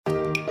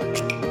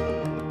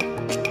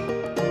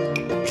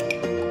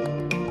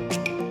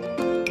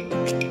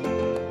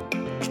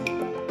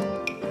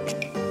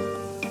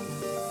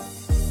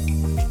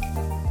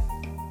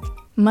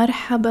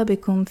مرحبا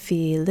بكم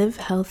في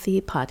Live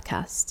Healthy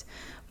Podcast.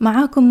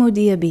 معاكم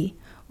مودية بي،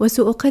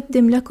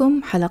 وسأقدم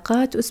لكم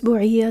حلقات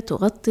أسبوعية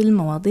تغطي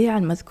المواضيع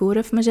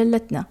المذكورة في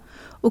مجلتنا،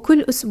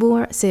 وكل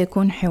أسبوع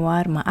سيكون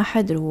حوار مع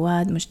أحد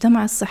رواد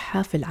مجتمع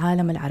الصحة في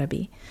العالم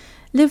العربي.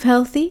 Live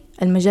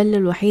Healthy المجلة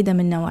الوحيدة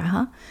من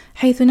نوعها،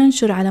 حيث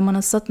ننشر على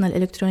منصتنا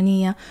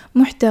الإلكترونية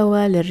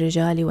محتوى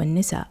للرجال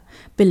والنساء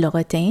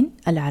باللغتين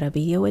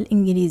العربية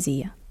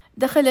والإنجليزية.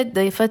 دخلت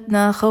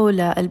ضيفتنا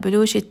خولة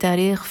البلوشي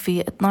التاريخ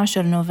في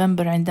 12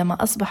 نوفمبر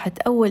عندما أصبحت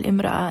أول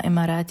امرأة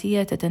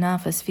إماراتية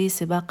تتنافس في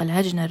سباق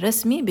الهجن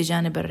الرسمي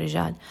بجانب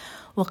الرجال،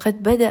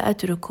 وقد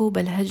بدأت ركوب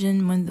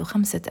الهجن منذ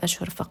 5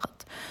 أشهر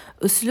فقط.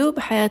 أسلوب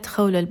حياة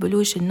خولة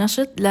البلوشي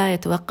النشط لا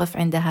يتوقف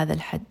عند هذا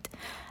الحد.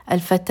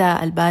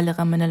 الفتاة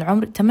البالغة من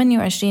العمر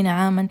 28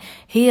 عاما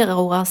هي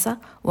غواصة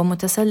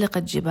ومتسلقة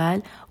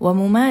جبال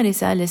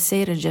وممارسة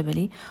للسير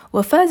الجبلي،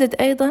 وفازت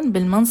أيضا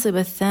بالمنصب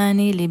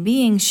الثاني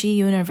لبينج شي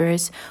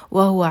يونيفرس،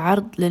 وهو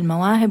عرض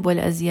للمواهب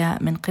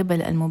والأزياء من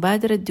قبل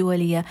المبادرة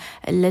الدولية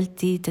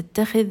التي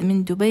تتخذ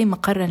من دبي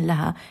مقرا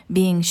لها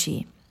بينج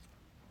شي،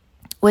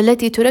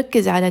 والتي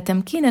تركز على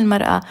تمكين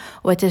المرأة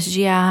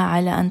وتشجيعها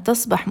على أن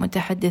تصبح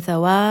متحدثة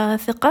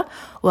واثقة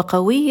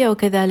وقوية،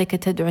 وكذلك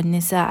تدعو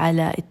النساء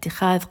على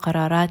اتخاذ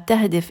قرارات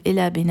تهدف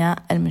إلى بناء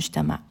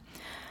المجتمع.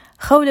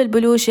 خولة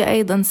البلوشي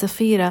أيضا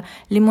سفيرة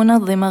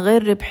لمنظمة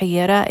غير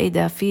ربحية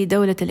رائدة في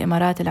دولة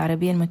الإمارات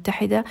العربية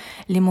المتحدة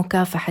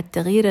لمكافحة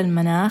تغير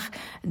المناخ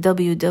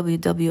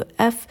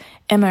WWF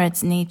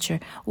Emirates Nature،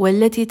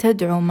 والتي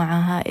تدعو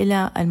معها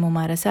إلى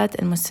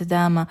الممارسات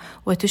المستدامة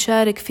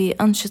وتشارك في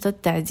أنشطة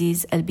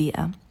تعزيز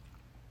البيئة.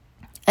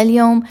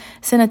 اليوم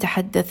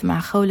سنتحدث مع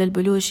خولة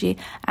البلوشي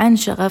عن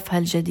شغفها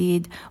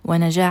الجديد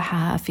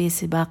ونجاحها في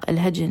سباق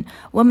الهجن،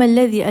 وما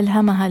الذي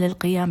ألهمها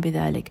للقيام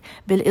بذلك،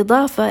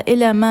 بالإضافة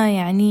إلى ما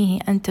يعنيه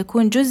أن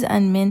تكون جزءا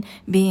من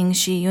بينج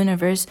شي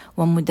يونيفرس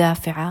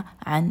ومدافعة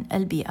عن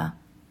البيئة.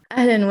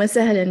 أهلا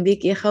وسهلا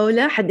بك يا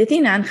خولة،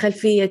 حدثينا عن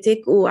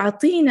خلفيتك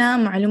وعطينا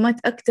معلومات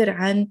أكثر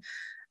عن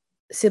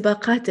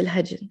سباقات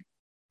الهجن.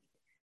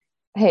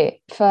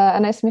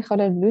 فأنا اسمي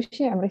خولة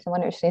البلوشي، عمري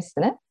 28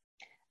 سنة.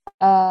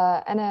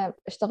 أنا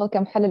أشتغل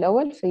كمحلل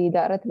أول في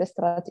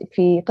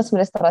في قسم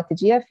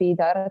الاستراتيجية في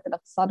دائرة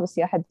الاقتصاد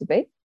والسياحة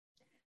دبي.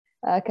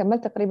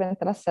 كملت تقريبا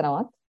 3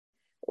 سنوات،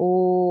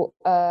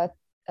 وهذا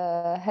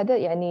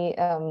يعني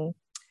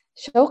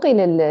شوقي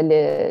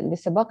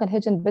لسباق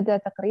الهجن بدأ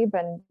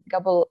تقريبا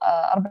قبل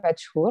 4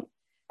 شهور.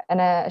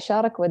 أنا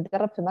أشارك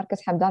وأتدرب في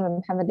مركز حمدان بن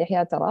محمد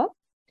لإحياء تراب،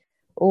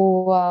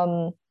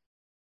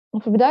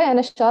 وفي البداية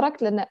أنا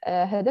شاركت لأن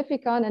هدفي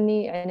كان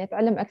أني يعني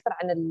أتعلم أكثر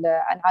عن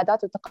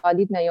عادات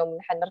وتقاليدنا يوم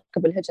نحن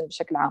نركب الهجن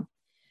بشكل عام.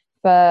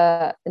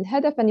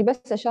 فالهدف أني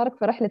بس أشارك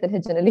في رحلة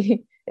الهجن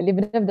اللي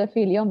بنبدأ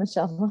فيه اليوم إن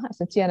شاء الله،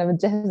 عشان شي أنا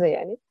متجهزة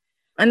يعني.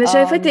 أنا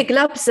شايفتك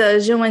لابسة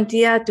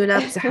جوانتيات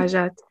ولابسة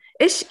حاجات.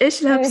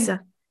 إيش لابسة؟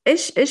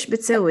 إيش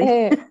بتسوي؟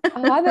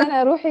 هذا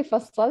أنا روحي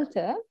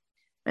فصلته.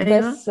 أيوة.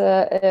 بس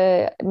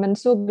من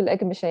سوق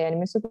الأقمشة، يعني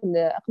من سوق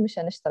الأقمشة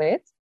أنا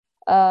اشتريت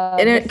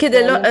يعني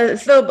كده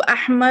ثوب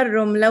أحمر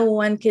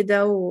وملون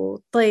كده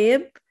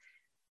وطيب.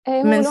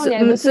 هو لون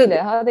يعني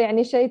بوتيلة، هذا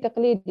يعني شيء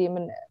تقليدي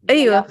من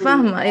أيوة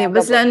فاهمة. أيوة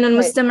بس لأنه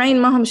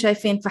المستمعين ما هم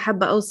شايفين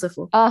فحابة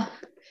أوصفه.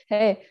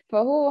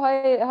 فهو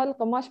هاي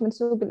القماش من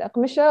سوق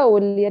الأقمشة،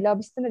 واللي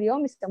لابستنا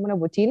اليوم يسمونه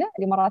بوتيلة،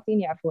 الإماراتيين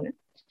يعرفونه.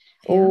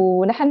 أيوة.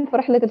 ونحن في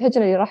رحلة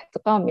الهجن اللي راح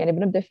تقام يعني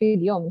بنبدأ فيه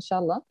اليوم إن شاء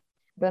الله.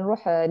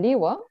 بنروح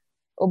ليوة،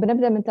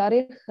 وبنبدأ من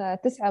تاريخ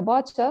 9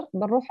 باكر،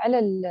 بنروح على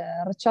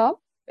الركاب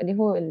اللي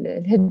هو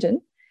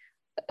الهجن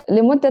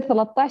لمدة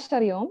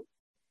 13 يوم.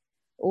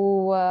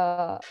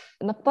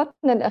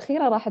 ونقطتنا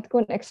الأخيرة راح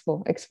تكون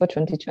إكسبو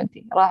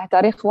 2020، راح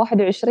تاريخ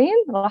 21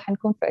 راح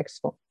نكون في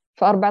إكسبو.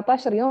 في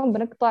 14 يوم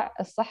بنقطع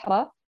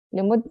الصحراء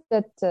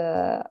لمدة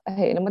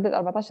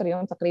 14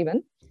 يوم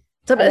تقريبا.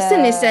 طب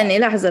استني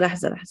لحظة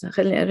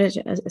خليني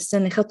أرجع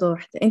استني خطوة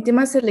واحدة. أنت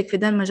ما صار لك في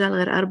ذا المجال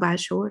غير 4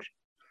 شهور؟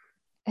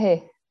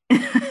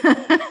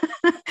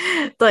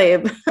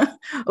 طيب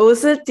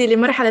وصلتي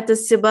لمرحلة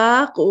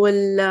السباق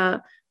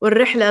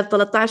والرحلة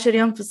 13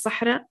 يوم في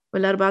الصحراء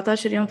ولا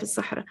 14 يوم في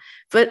الصحراء؟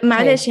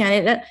 فمعليش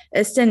يعني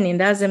استني،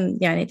 لازم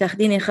يعني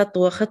تاخديني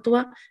خطوة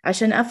خطوة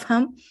عشان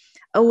أفهم.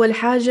 أول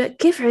حاجة،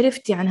 كيف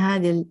عرفتي عن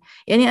هذه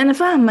يعني أنا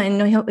فاهمة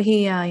إنه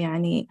هي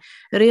يعني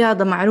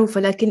رياضة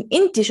معروفة، لكن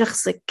أنت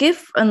شخصك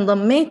كيف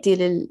انضميتي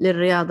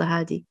للرياضة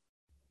هذه؟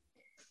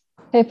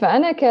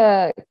 فأنا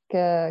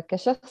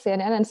كشخص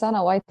يعني أنا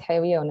إنسانة وايد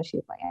حيوية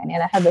ونشيطة. يعني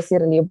أنا أحب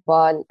أسير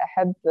الجبال،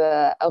 أحب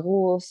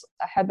أغوص،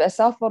 أحب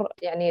أسافر.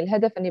 يعني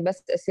الهدف أني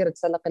بس أسير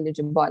أتسلق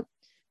الجبال.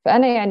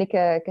 فأنا يعني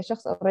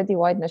كشخص أوريدي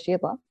وايد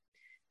نشيطة.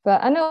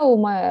 فأنا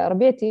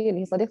وربيعتي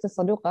اللي هي صديقتي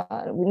الصدوقة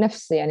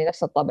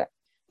نفس الطبع.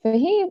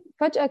 فهي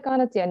فجأة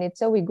كانت يعني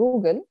تسوي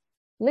جوجل،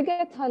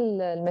 لقيت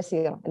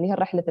هالمسيرة اللي هي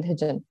رحلة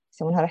الهجن،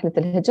 يسمونها رحلة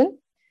الهجن،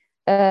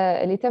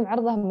 اللي تم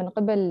عرضها من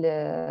قبل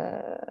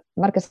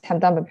مركز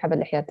حمدان بن محمد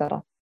لإحياء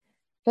تراب.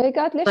 فهي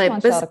قالت ليش ما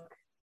نشارك؟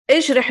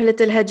 إيش رحلة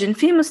الهجن؟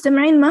 في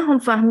مستمعين ما هم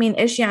فاهمين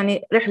إيش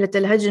يعني رحلة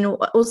الهجن،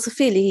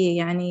 ووصفي لي هي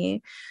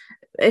يعني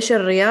إيش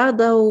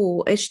الرياضة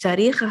وإيش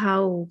تاريخها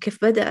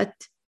وكيف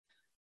بدأت؟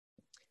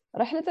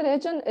 رحلة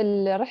الهجن،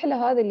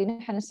 الرحلة هذه اللي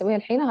نحن نسويها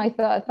الحين هاي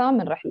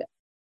ثامن رحلة.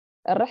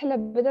 الرحلة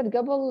بدأت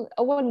قبل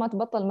أول ما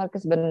تبطل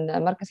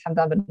مركز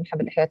حمدان بن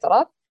محمد الإحياء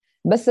تراث،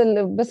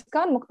 بس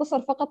كان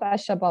مقتصر فقط على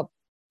الشباب،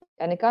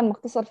 يعني كان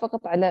مقتصر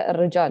فقط على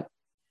الرجال.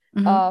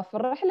 في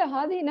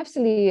الرحلة هذه نفس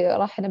اللي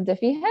راح نبدأ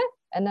فيها،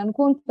 أن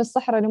نكون في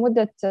الصحراء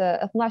لمدة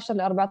 12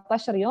 ل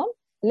 14 يوم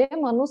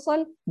لما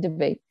نوصل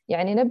دبي.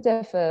 يعني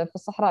نبدأ في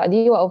الصحراء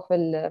دي أو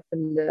في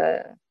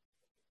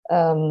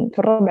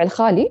الربع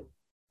الخالي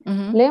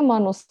لما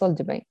نوصل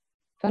دبي،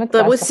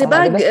 فنقطع طيب الصحراء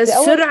والسباق هذه. بس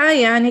السرعة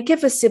يعني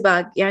كيف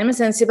السباق؟ يعني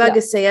مثلا سباق لا،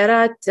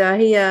 السيارات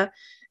هي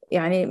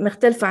يعني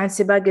مختلفة عن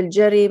سباق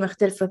الجري،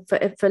 مختلفة،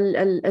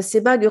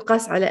 فالسباق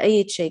يقاس على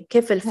أي شيء،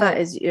 كيف هاي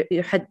الفائز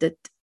يحدد؟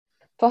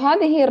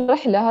 فهذه هي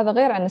الرحلة، هذا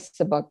غير عن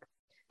السباق.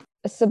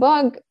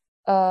 السباق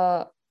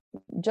آه،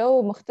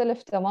 جو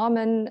مختلف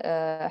تماما.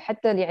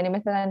 حتى يعني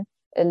مثلا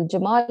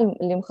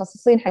الجمال اللي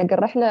مخصصين حق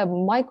الرحلة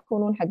ما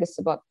يكونون حق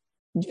السباق،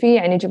 في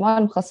يعني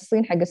جمال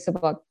مخصصين حق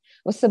السباق.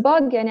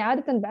 والسباق يعني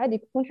عادة بعد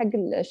يكون حق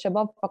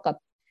الشباب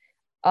فقط.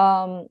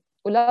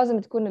 ولازم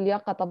تكون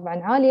اللياقة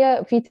طبعا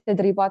عالية، في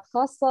تدريبات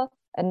خاصة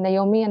أن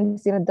يوميا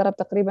نصير نتدرب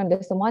تقريبا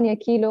ل8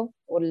 كيلو،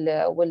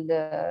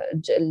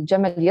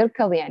 والجمل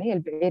يركض، يعني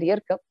البعير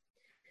يركض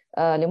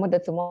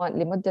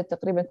لمدة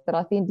تقريبا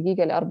 30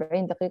 دقيقة ل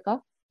 40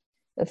 دقيقة،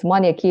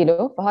 8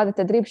 كيلو. فهذا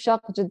تدريب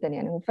شاق جدا،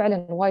 يعني هو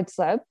فعلا وايد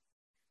صعب.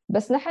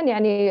 بس نحن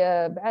يعني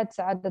بعد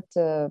سعادة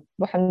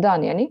أبو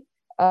حمدان يعني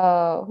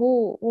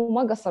هو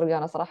ما قصر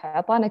ويانا صراحة،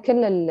 أعطانا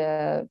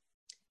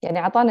يعني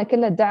أعطانا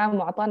كل الدعم،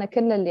 وأعطانا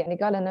كل يعني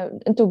قال أنا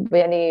أنتم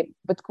يعني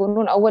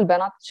بتكونون أول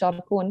بنات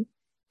تشاركون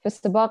في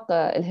السباق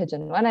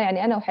الهجن. وأنا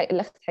يعني أنا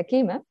الأخت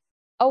حكيمة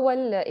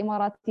أول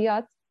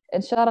إماراتيات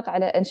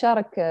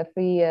نشارك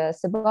في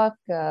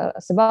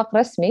سباق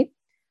رسمي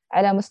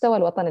على مستوى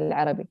الوطن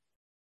العربي.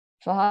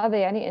 فهذا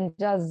يعني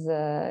إنجاز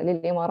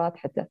للإمارات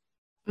حتى.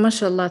 ما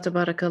شاء الله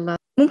تبارك الله.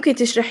 ممكن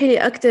تشرحي لي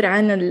أكثر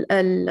عن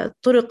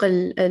الطرق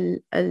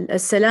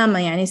السلامة،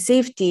 يعني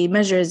safety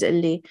measures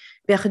اللي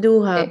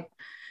بياخدوها؟ إيه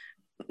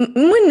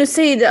مو إنه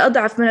السيدة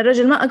أضعف من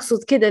الرجل، ما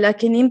أقصد كده،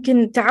 لكن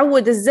يمكن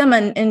تعود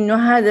الزمن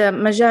إنه هذا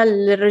مجال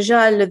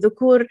للرجال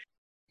للذكور.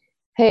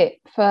 هي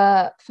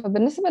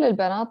فبالنسبة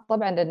للبنات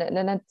طبعا،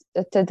 لأن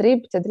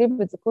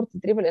تدريب الذكور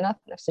تدريب الإناث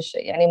نفس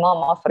الشيء، يعني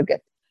ما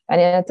فرقت.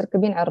 يعني أنا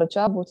تركبين على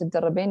الركاب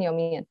وتتدربين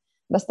يوميا.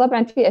 بس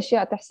طبعا في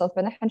أشياء تحصل،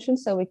 فنحن شو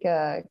نسوي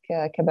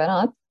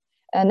كبنات؟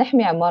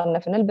 نحمي أعمارنا،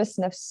 فنلبس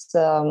نفس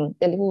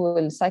اللي هو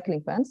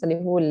السايكلينج بانس،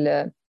 اللي هو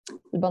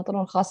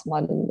البنطلون الخاص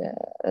مال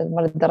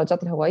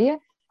الدراجات الهوائية،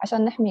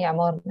 عشان نحمي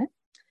أعمارنا.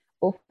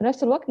 وفي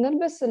نفس الوقت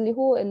نلبس اللي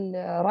هو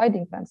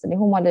الرايدنج بانس، اللي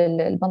هو مال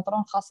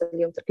البنطلون الخاص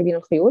اللي يوم تركبين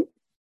الخيول،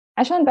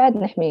 عشان بعد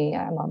نحمي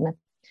أعمارنا.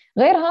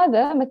 غير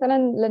هذا مثلا،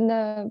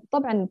 لأن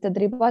طبعا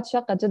التدريبات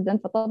شاقة جدا،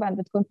 فطبعا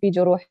بتكون في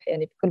جروح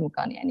يعني في كل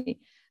مكان، يعني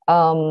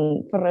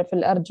في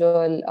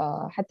الأرجل،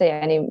 حتى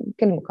يعني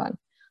كل مكان.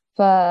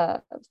 ف...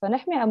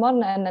 فنحمي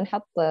أعمارنا أن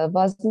نحط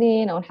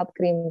فازلين أو نحط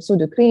كريم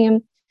سودو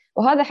كريم.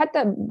 وهذا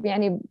حتى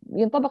يعني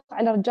ينطبق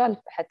على الرجال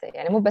حتى،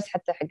 يعني مو بس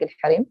حتى حق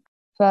الحريم.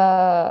 ف...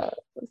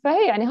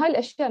 فهي يعني هاي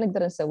الأشياء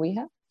نقدر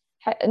نسويها.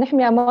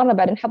 نحمي أعمارنا،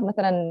 بعد نحط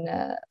مثلا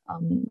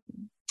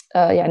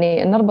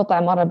يعني نربط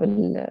أعمارنا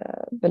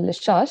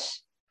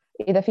بالشاش.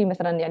 إذا في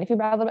مثلا، يعني في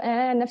بعض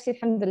أنا نفسي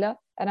الحمد لله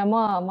أنا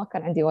ما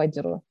كان عندي وايد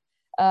جروح.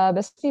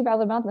 بس في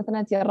بعض البنات مثلا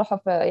يتجرحوا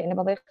في يعني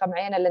بطريقة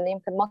معينة، لأن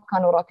يمكن ما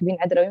كانوا راكبين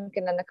عدلة،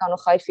 ويمكن لأن كانوا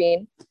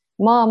خايفين،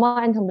 ما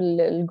عندهم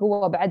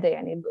القوة بعدها،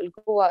 يعني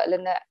القوة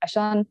لأن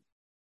عشان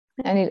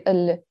يعني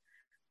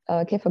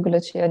كيف أقول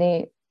لك،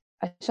 يعني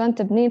عشان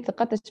تبنين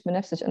ثقتك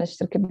بنفسك أنك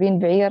تركبين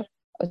بعير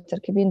أو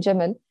تركبين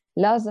جمل،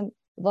 لازم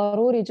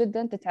ضروري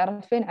جدا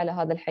تتعرفين على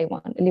هذا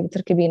الحيوان اللي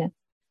بتركبينه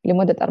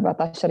لمدة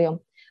 14 يوم.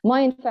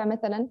 ما ينفع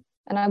مثلا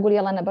أنا أقول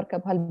يلا أنا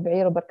بركب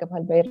هالبعير وبركب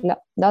هالبعير،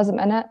 لا، لازم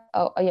أنا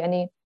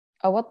يعني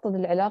أوطد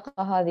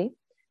العلاقة هذه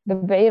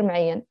ببعير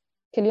معين.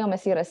 كل يوم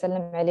أسير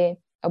أسلم عليه،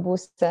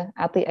 أبوسه،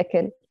 أعطيه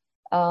أكل،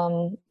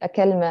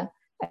 أكلمه،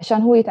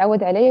 عشان هو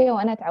يتعود علي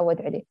وأنا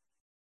أتعود عليه.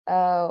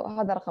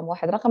 هذا رقم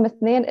واحد. رقم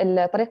اثنين،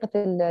 طريقة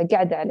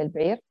القعدة على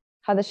البعير.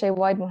 هذا الشيء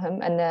وايد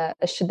مهم، أن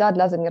الشداد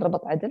لازم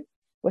يربط عدل.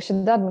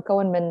 والشداد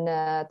مكون من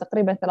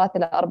تقريبا 3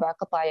 إلى 4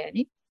 قطع،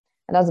 يعني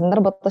لازم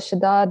نربط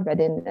الشداد،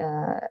 بعدين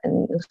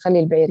نخلي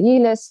البعير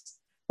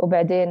يلس،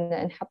 وبعدين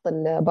نحط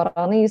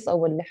البرانيس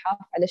أو اللحاف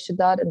على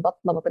الشداد،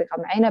 نبطله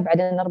بطريقة معينة،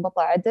 بعدين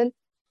نربطه عدل.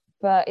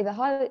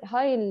 فإذا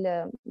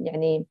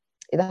يعني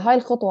إذا هاي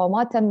الخطوة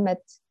ما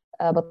تمت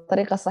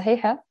بالطريقة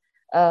الصحيحة،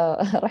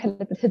 رحلة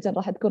الهجن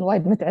راح تكون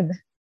وايد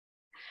متعبة،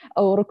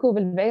 أو ركوب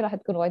البعير راح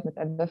تكون وايد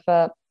متعبة.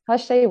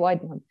 فهالشيء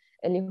وايد مهم،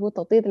 اللي هو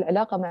توطيد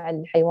العلاقة مع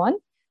الحيوان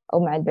أو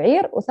مع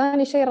البعير.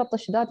 وثاني شيء ربط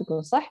الشداد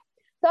يكون صح.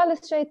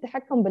 ثالث شيء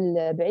التحكم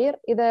بالبعير.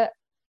 إذا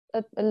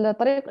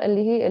الطريق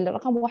اللي هي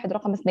الرقم واحد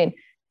رقم اثنين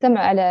تم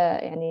على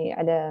يعني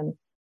على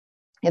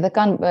إذا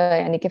كان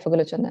يعني كيف أقول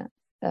لك أنا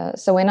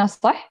سويناه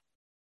صح.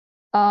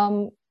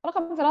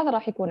 رقم ثلاثة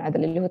راح يكون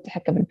عدل، اللي هو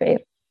التحكم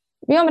بالبعير.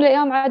 بيوم من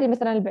الأيام عادي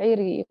مثلا البعير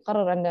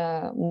يقرر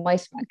أنه ما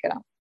يسمع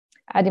الكلام،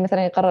 عادي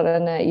مثلا يقرر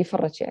أنه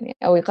يفرج يعني،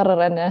 أو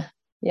يقرر أنه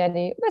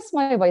يعني بس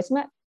ما يبغى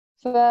يسمع.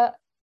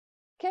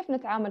 فكيف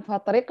نتعامل في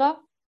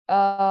هالطريقة؟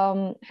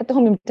 حتى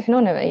هم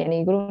يمتحنونا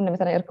يعني، يقولون لنا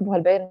مثلا اركبوا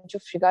هالبعير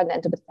نشوف شو قالنا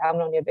أنتم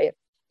بتتعاملون يا بعير.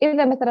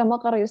 إذا مثلا ما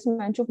قرر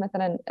يسمع نشوف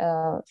مثلا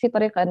في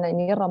طريقة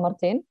أنه يرى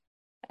مرتين،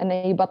 أنه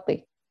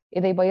يبطي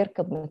إذا يبغى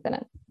يركض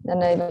مثلا،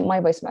 لأنه ما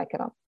يبغى يسمع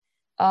الكلام.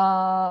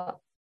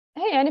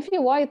 هي يعني في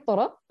وايد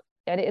طرق،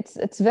 يعني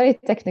it's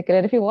very technical،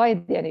 يعني في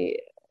وايد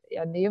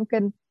يعني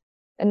يمكن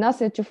الناس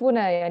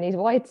تشوفونه يعني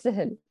وايد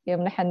سهل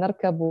يوم نحن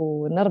نركب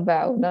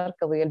ونربع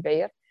ونركض ويا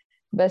البعير،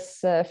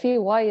 بس في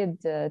وايد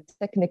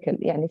تكنيكال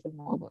يعني في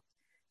الموضوع.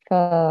 ف...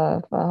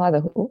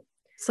 فهذا هو.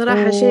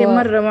 صراحة شيء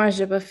مرة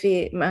معجبة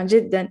فيه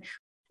جدا.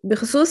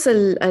 بخصوص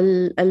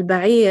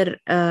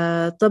البعير،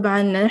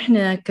 طبعا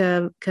نحن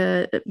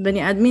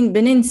كبني آدمين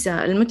بننسى،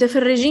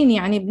 المتفرجين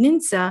يعني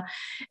بننسى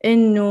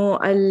إنه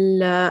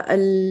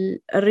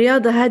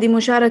الرياضة هذه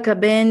مشاركة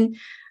بين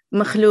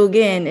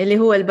مخلوقين اللي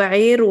هو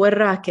البعير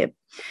والراكب.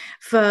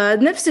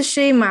 فنفس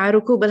الشيء مع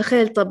ركوب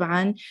الخيل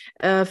طبعا،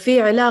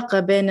 في علاقة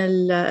بين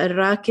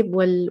الراكب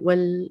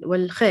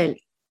والخيل.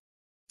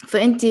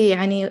 فأنت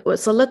يعني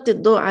سلطت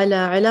الضوء على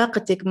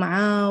علاقتك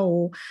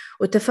معاه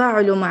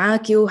وتفاعله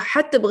معاكي،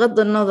 وحتى بغض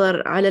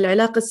النظر على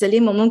العلاقة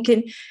السليمة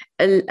ممكن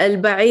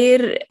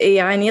البعير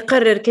يعني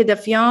يقرر كده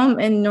في يوم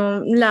إنه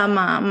لا،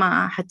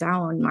 ما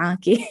حتعاون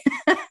معاكي.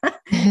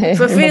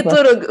 ففي بالضبط.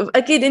 طرق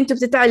أكيد أنتوا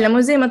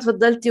بتتعلموا زي ما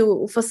تفضلتي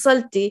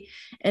وفصلتي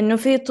إنه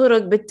في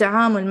طرق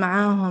بالتعامل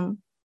معاهم.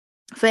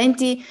 فأنت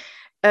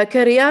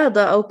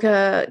كرياضة أو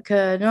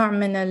كنوع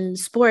من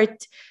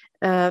السبورت،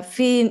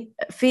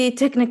 في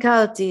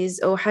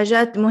technicalities أو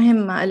حاجات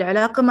مهمة،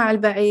 العلاقة مع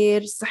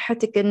البعير،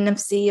 صحتك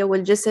النفسية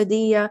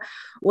والجسدية،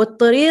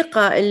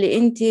 والطريقة اللي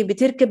أنت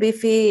بتركبي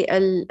في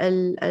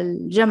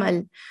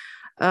الجمل.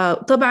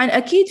 طبعا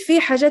أكيد في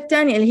حاجات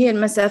تانية اللي هي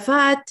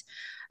المسافات،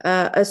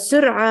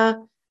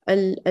 السرعة،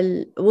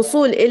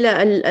 الوصول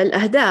إلى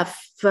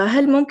الأهداف.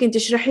 فهل ممكن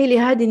تشرحي لي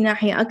هذه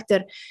الناحية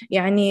أكتر؟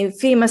 يعني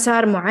في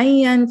مسار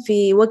معين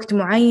في وقت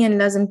معين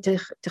لازم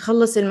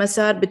تخلص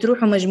المسار،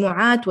 بتروحوا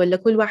مجموعات ولا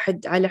كل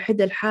واحد على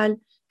حد الحال؟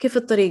 كيف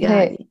الطريقة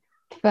هي هذه؟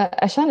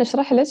 فعشان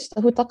اشرح لك،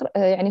 هو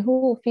يعني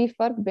هو في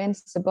فرق بين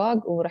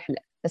السباق ورحله.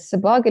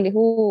 السباق اللي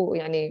هو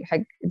يعني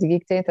حق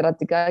دقيقتين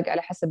 3 دقائق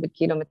على حسب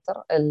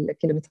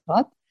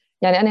الكيلومترات.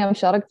 يعني انا يوم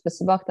شاركت في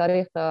السباق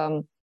تاريخ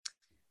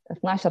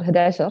 12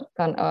 11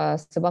 كان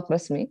سباق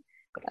رسمي.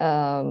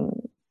 آم،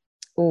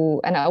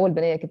 وانا اول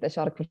بنيه كنت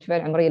اشارك في الفئه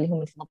العمريه اللي هم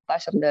من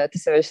 18 ل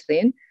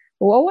 29.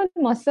 واول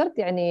ما صرت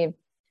يعني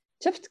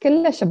شفت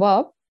كله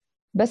شباب،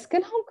 بس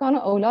كلهم كانوا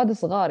أولاد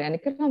صغار، يعني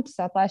كلهم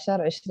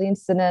 19 20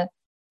 سنة.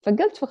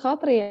 فقلت في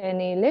خاطري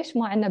يعني ليش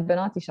ما عندنا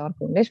بنات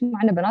يشاركون؟ ليش ما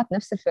عندنا بنات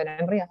نفس الفئة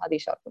العمرية هذه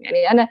يشاركون؟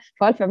 يعني أنا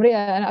في الفئة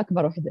العمرية أنا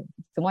أكبر وحدة،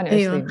 أيوة،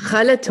 28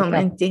 خالتهم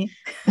مكافحة. أنتي.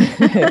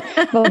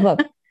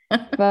 بالضبط.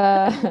 ف...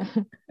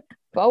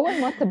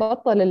 فأول ما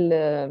تبطل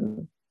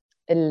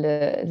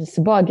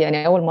السباق،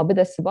 يعني أول ما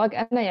بدأ السباق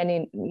أنا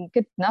يعني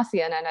كنت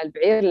ناسي أنا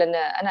البعير، لأن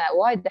أنا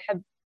وايد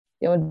أحب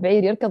يوم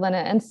البعير يركض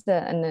أنا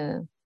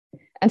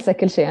انسى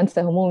كل شيء،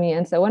 انسى همومي،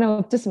 انسى وانا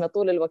مبتسمه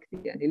طول الوقت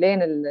يعني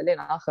لين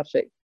اخر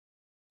شيء.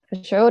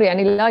 الشعور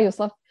يعني لا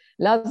يوصف.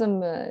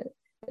 لازم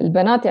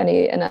البنات،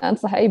 يعني انا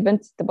انصح اي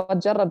بنت تبغى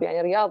تجرب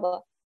يعني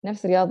رياضه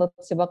نفس رياضه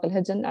سباق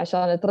الهجن،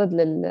 عشان ترد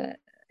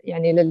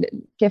يعني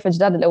كيف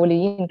اجداد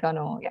الاوليين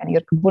كانوا يعني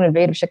يركبون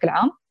البعير بشكل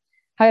عام.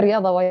 هاي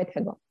رياضه وايد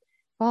حلوه.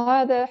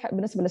 فهذا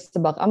بالنسبه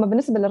للسباق. اما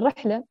بالنسبه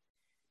للرحله،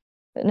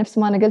 نفس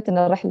ما انا قلت ان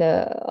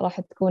الرحله راح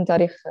تكون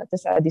تاريخ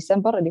 9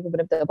 ديسمبر اللي هو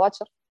بنبدا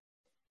باكر.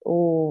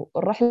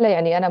 والرحله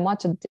يعني انا ما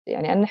كنت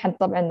يعني نحن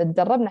طبعا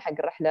تدربنا حق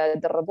الرحله،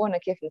 دربونا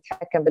كيف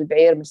نتحكم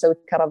بالبعير، بنسوي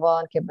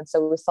كرفان، كيف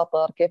بنسوي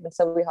سطر، كيف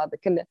بنسوي هذا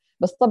كله.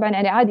 بس طبعا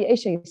يعني عادي اي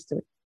شيء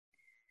يستوي.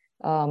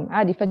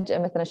 عادي فجاه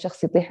مثلا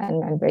الشخص يطيح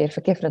عن البعير،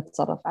 فكيف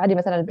نتصرف؟ عادي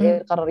مثلا البعير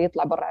يقرر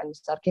يطلع برا عن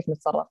المسار، كيف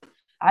نتصرف؟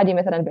 عادي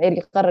مثلا البعير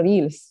يقرر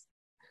يجلس،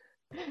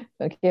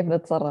 فكيف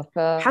نتصرف؟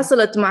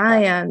 حصلت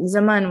معايا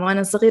زمان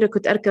وأنا صغيرة،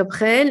 كنت أركب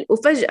خيل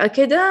وفجأة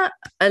كده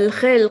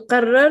الخيل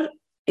قرر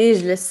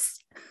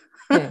يجلس.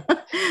 هي.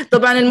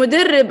 طبعا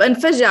المدرب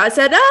انفجع،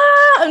 صار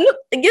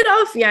get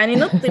off، يعني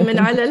نطي من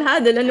على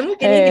هذا لأنه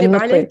ممكن هي يقلب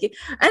نطي. عليك.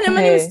 أنا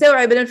ماني هي.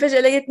 مستوعبة، لأن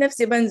فجأة لقيت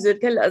نفسي بنزل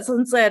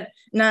كالأسانسير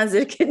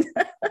نازل كده.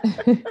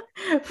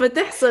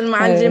 فتحصل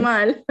مع هي.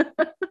 الجمال.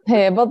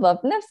 هي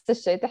بالضبط نفس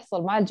الشيء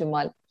تحصل مع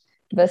الجمال.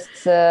 بس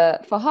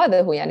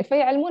فهذا هو يعني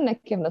فيعلمونا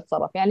كيف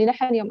نتصرف. يعني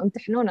نحن يوم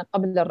امتحنونا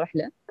قبل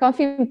الرحلة كان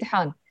في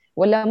امتحان،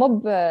 ولا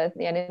مب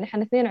يعني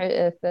نحن اثنين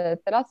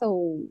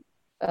ثلاثة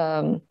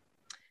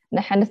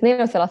نحن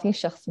 32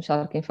 شخص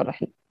مشاركين في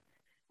الرحلة.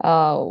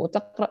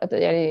 وتقرأ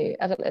يعني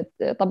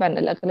طبعا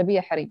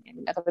الأغلبية حريم، يعني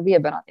الأغلبية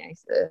بنات، يعني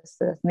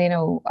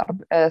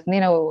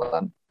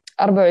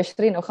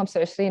 24 أو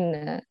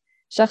 25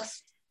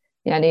 شخص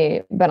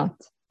يعني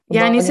بنات،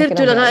 يعني والباقيين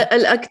صرتوا كلهم رجال.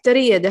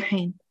 الأكترية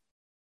دحين.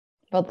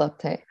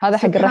 بالضبط. هي هذا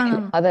حق سبحان الرحلة،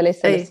 الله. هذا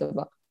ليس أي،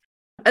 للسباق.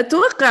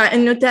 أتوقع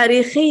أنه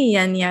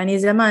تاريخيا يعني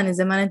زمان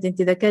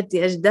أنت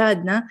ذكرتي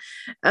أجدادنا،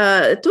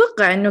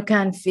 أتوقع أنه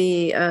كان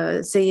في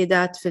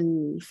سيدات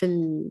في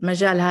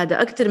المجال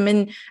هذا أكثر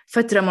من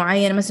فترة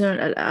معينة،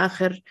 مثلا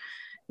الآخر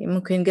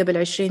ممكن قبل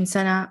 20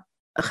 سنة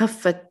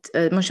خفت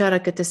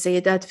مشاركة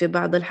السيدات في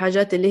بعض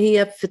الحاجات اللي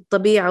هي في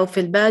الطبيعة وفي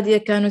البادية،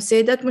 كانوا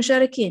السيدات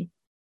مشاركين.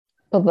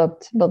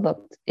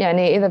 بالضبط.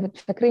 يعني إذا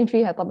بتفكرين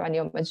فيها، طبعا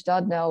يوم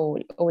أجدادنا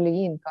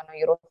والأوليين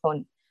كانوا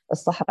يروحون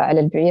الصحراء على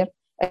البعير،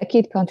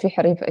 أكيد كان في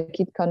حريف،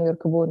 أكيد كانوا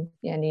يركبون.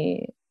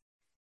 يعني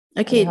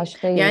أكيد.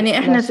 هالشيء يعني لا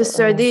إحنا في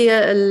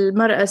السعودية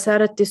المرأة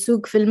صارت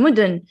تسوق في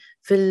المدن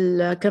في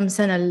الكم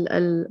سنة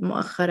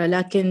المؤخرة،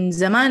 لكن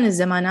زمان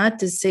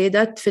الزمانات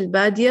السيدات في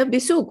البادية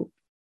بيسوقوا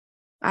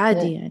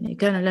عادي، يعني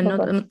كانوا لأنه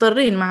بالضبط.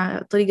 مضطرين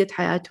مع طريقة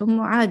حياتهم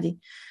وعادي.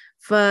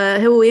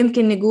 فهو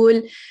يمكن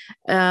نقول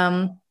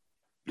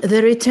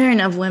the return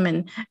of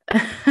women.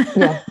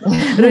 يا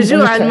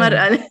رجوع بالفعل.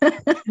 المرأة.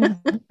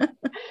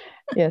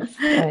 يس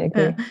I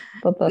agree.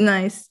 بالضبط.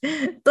 نايس.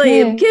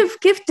 طيب إيه.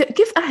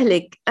 كيف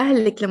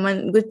أهلك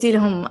لما قلتي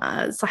لهم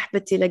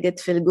صاحبتي لقت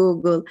في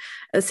الجوجل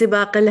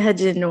سباق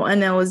الهجن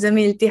وأنا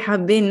وزميلتي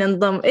حابين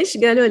ننضم، إيش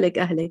قالوا لك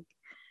أهلك؟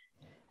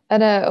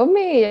 أنا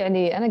أمي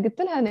يعني أنا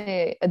قلت لها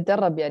أنا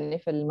أتدرب يعني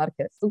في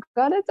المركز،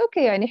 وقالت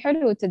أوكي يعني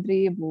حلو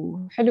التدريب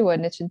وحلو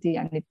إنك أنت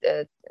يعني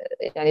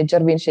يعني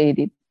تجربين شيء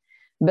جديد.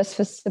 بس في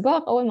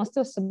السباق، أول ما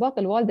استوى السباق،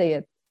 الوالدة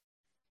يعني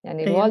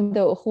أيوه.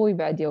 الوالدة وأخوي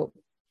بعد يوم.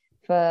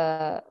 ف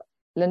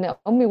لأن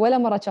أمي ولا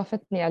مرة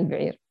شافتني على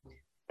البعير،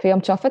 في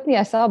يوم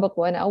شافتني أسابق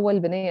وأنا أول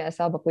بنية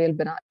أسابق ويا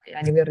البنات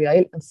يعني ويا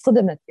الريايل،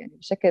 انصدمت يعني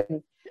بشكل،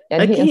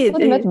 يعني هي أكيد.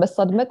 انصدمت، أيوه. بس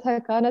صدمتها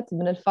كانت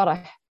من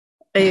الفرح.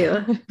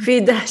 أيوه، في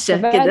دهشة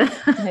كده.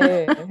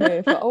 فبعد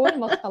هي فأول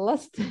ما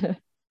خلصت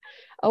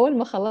أول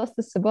ما خلصت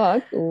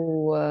السباق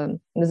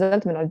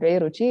ونزلت من على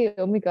البعير وشي،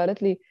 أمي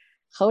قالت لي: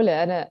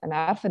 خولة، أنا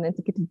عارفة إن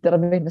أنت كنت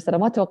تدربين، بس أنا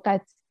ما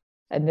توقعت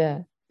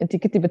أن أنت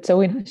كنت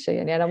بتسوين هالشيء.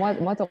 يعني أنا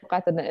ما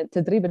توقعت أن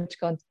تدريبك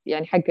كان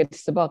يعني حق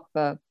السباق.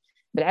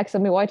 فبالعكس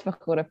أمي وايد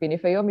فخورة فيني،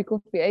 فيوم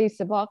يكون في أي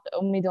سباق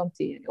أمي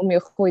دومتي، يعني أمي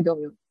وأخوي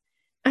دوم.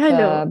 حلو.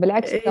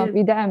 فبالعكس كان أيوه.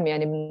 في دعم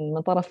يعني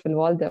من طرف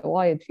الوالدة،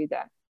 وايد في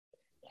دعم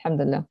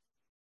الحمد لله.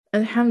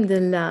 الحمد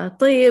لله.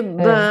 طيب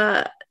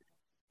ايه.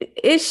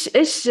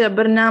 إيش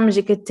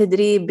برنامجك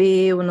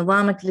التدريبي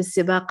ونظامك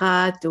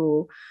للسباقات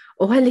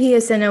وهل هي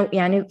سنة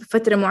يعني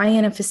فترة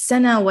معينة في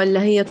السنة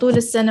ولا هي طول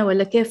السنة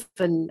ولا كيف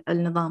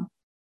النظام؟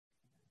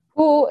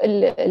 هو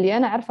اللي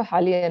أنا عارفة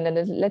حاليا، أن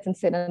لا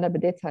تنسين أنا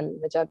بديت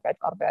هالمجال بعد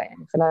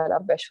يعني خلال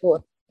 4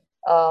 شهور.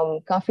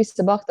 كان في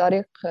سباق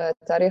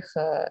تاريخ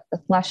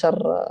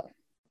 12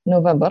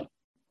 نوفمبر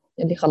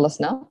اللي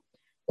خلصناه،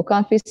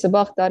 وكان في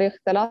سباق تاريخ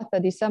 3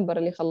 ديسمبر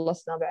اللي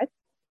خلصناه بعد،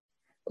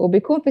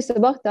 وبيكون في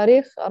سباق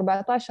تاريخ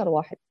 14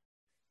 واحد.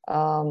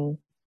 آم،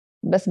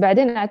 بس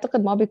بعدين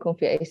أعتقد ما بيكون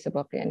في أي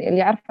سباق، يعني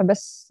اللي عارفة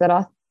بس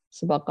 3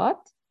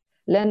 سباقات.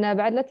 لأن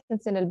بعد لا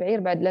تنسين البعير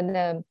بعد،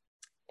 لأن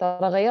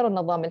ترى غيروا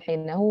النظام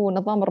الحين، هو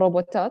نظام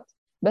الروبوتات.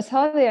 بس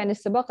هذا يعني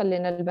السباق اللي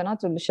إن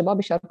البنات والشباب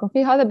يشاركون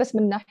فيه، هذا بس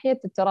من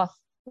ناحية التراث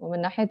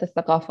ومن ناحية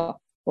الثقافة،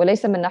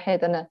 وليس من ناحية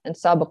أنا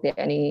نسابق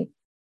يعني.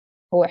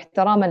 هو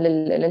احتراما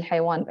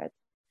للحيوان بعد.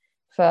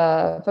 ف...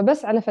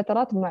 فبس على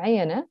فترات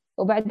معينة،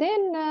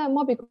 وبعدين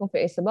ما بيكون في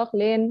أي سباق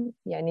لين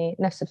يعني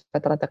نفس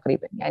الفترة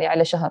تقريبا، يعني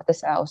على شهر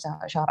 9 أو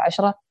شهر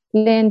 10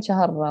 لين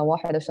شهر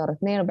 1 أو شهر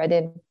 2،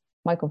 وبعدين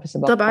ما يكون في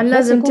طبعا سباقات، بس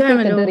لازم يكون في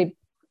تعملوا، تدريب.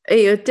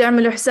 أيوة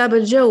تعملوا حساب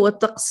الجو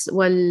والطقس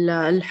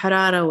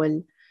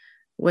والحرارة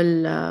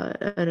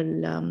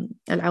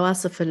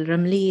والعواصف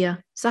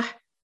الرملية،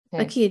 صح؟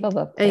 أكيد.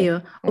 بالضبط. هي.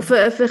 أيوة.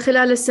 وفي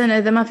خلال السنة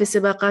إذا ما في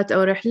سباقات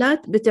أو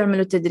رحلات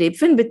بتعملوا تدريب،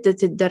 فين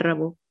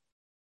بتتدربوا؟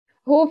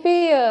 هو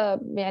في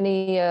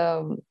يعني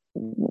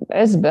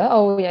عزبة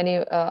أو يعني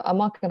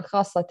أماكن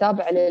خاصة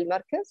تابعة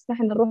للمركز،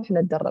 نحن نروح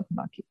نتدرب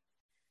هناك.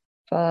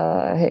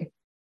 فهي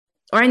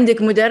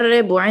وعندك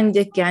مدرب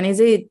وعندك يعني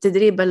زي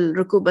تدريب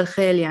ركوب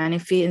الخيل، يعني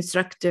في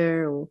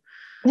انستراكتور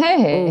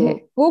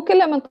هي هو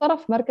كله من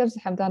طرف مركز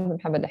حمدان بن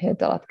محمد لحية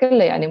الدرات،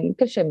 كله يعني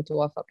كل شيء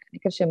متوافق، يعني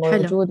كل شيء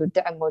حلو. موجود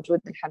والدعم موجود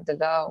الحمد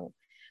لله.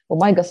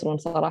 وما يقصرون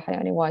صراحة،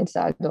 يعني وايد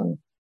ساعدوني.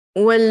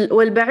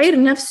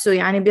 والبعير نفسه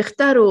يعني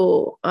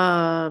بيختاروا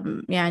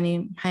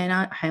يعني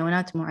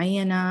حيوانات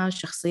معينة،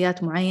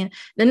 شخصيات معينة،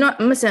 لأنه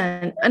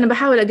مثلا أنا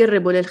بحاول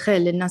أقربه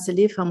للخيل للناس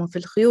اللي يفهموا في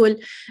الخيول،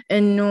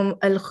 إنه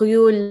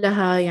الخيول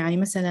لها يعني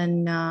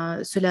مثلا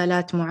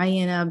سلالات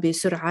معينة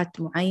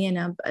بسرعات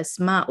معينة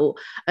بأسماء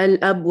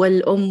الأب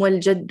والأم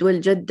والجد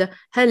والجدة.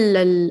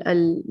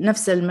 هل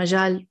نفس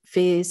المجال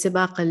في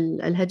سباق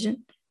الهجن؟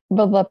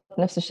 بالضبط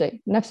نفس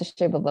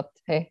الشيء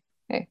بالضبط. هي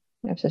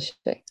نفس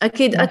الشيء.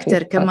 أكيد ما في أكتر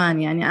فرق.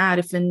 كمان، يعني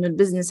أعرف إنه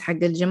البزنس حق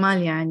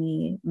الجمال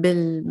يعني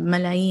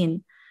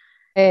بالملايين.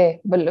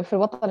 ايه في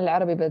الوطن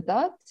العربي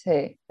بالذات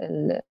هي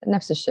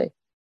نفس الشيء.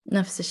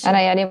 نفس انا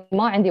الشيء. يعني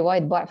ما عندي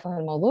وايد باع في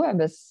هالموضوع،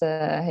 بس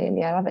هي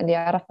اللي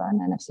يعرفها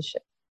انا نفس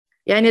الشيء.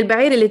 يعني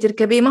البعير اللي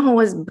تركبيه ما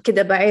هو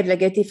كده بعير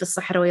لقيتيه في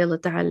الصحراء ويلا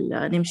تعال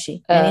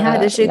نمشي، يعني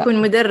هذا الشيء لا.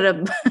 يكون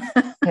مدرب.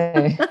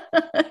 هي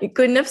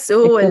يكون نفسه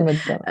هو يكون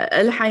متدرب.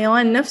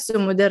 الحيوان نفسه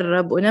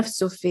مدرب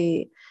ونفسه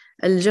في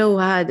الجو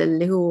هذا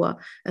اللي هو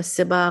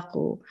السباق،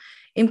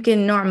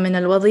 ويمكن نوع من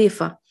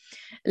الوظيفة،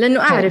 لأنه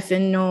أعرف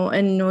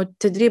إنه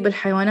تدريب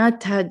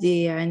الحيوانات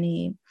هذه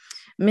يعني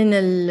من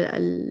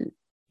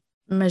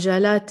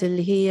المجالات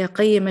اللي هي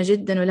قيمة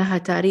جدا ولها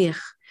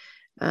تاريخ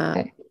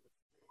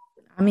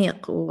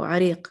عميق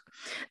وعريق.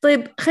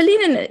 طيب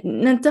خلينا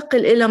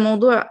ننتقل إلى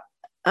موضوع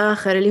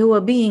آخر اللي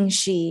هو being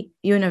she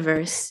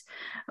universe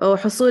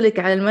وحصولك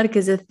على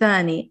المركز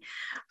الثاني.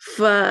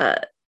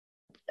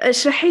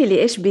 فاشرحي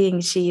لي إيش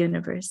being she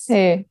universe؟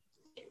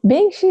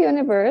 being she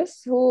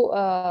universe هو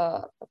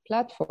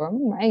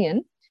بلاتفورم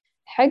معين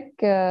حق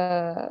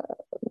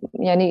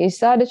يعني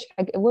يساعدك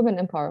حق women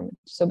empowerment.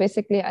 so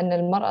basically أن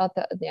المرأة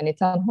يعني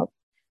تنهض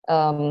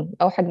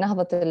أو حق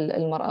نهضة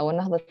المرأة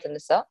ونهضة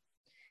النساء،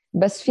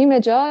 بس في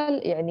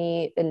مجال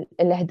يعني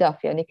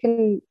الأهداف، يعني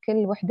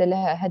كل وحدة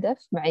لها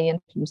هدف معين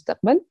في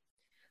المستقبل.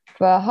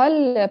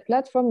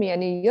 فهالبلاتفورم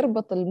يعني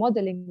يربط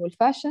الموديلينج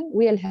والفاشن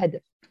ويا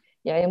الهدف،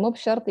 يعني مو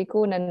بشرط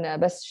يكون أن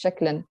بس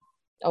شكلا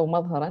أو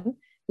مظهرا،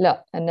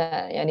 لا أن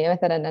يعني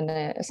مثلا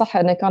أن صح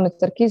أن كانوا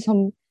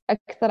تركيزهم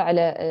أكثر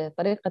على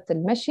طريقة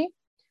المشي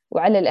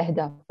وعلى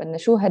الأهداف، أن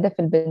شو هدف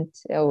البنت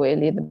أو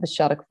اللي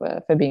بتشارك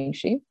في بينج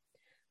شي.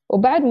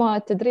 وبعد ما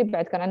التدريب،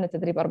 بعد كان عندنا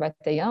تدريب 4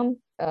 أيام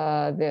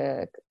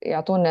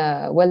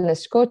يعطونا wellness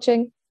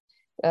coaching،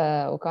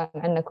 وكان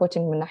عندنا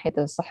كوتشنج من ناحية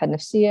الصحة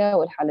النفسية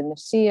والحالة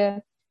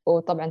النفسية،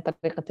 وطبعا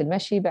طريقة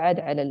المشي بعد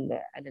على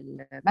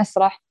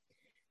المسرح،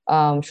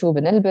 شو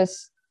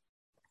بنلبس.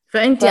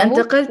 فأنت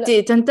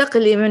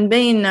تنتقلي من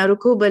بين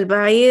ركوب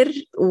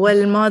البعير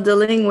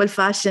والموديلينج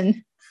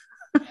والفاشن.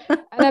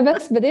 أنا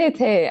بس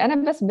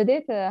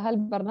بديت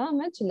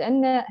هالبرنامج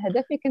لأن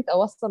هدفي كنت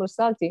أوصل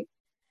رسالتي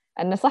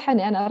أن صح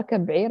أني أنا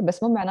أركب بعير،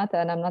 بس مو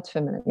معناته أنا not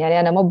feminine، يعني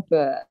أنا مو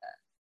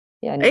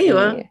يعني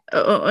أيوة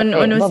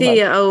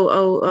أنوثية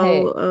أو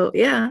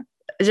يا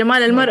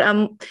جمال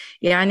المرأة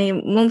يعني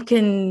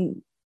ممكن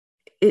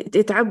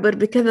يتعبر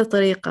بكذا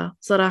طريقة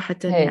صراحة.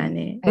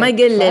 يعني ما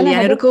يقلل،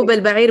 يعني ركوب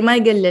البعير ما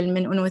يقلل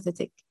من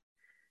أنوثتك.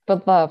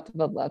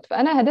 بالضبط.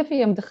 فأنا هدفي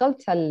يوم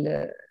دخلت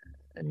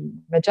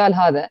المجال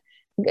هذا،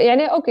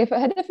 يعني أوكي،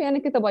 فهدفي أنا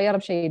كنت أبغى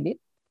أجرب شيء جديد،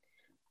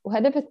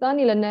 وهدف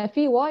الثاني لأن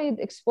في وايد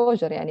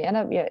اكسبوجر، يعني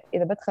أنا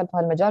إذا بدخل في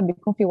هالمجال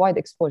بيكون في وايد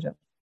اكسبوجر.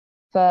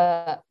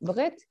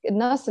 فبغيت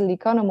الناس اللي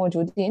كانوا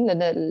موجودين،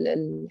 لأن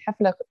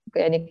الحفلة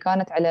يعني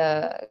كانت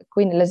على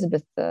كوين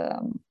إليزابيث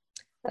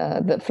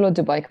فلو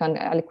دبي، كان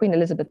على كوين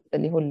إليزابيث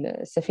اللي هو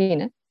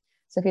سفينة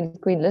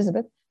كوين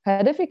إليزابيث.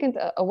 فهدفي كنت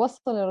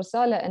أوصل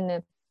الرسالة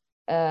أن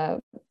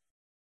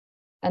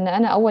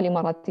أنا أول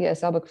إماراتية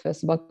أسابق في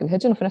سباق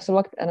الهجن، وفي نفس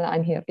الوقت أنا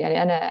I'm here،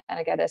 يعني أنا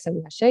قاعدة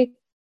أسوي هالشيء،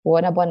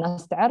 وأنا أبغى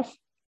الناس تعرف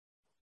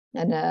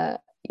أن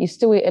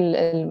يستوي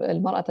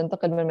المرأة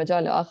تنتقل من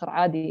مجال لآخر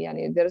عادي،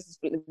 يعني there is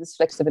this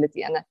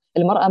flexibility. أنا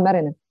المرأة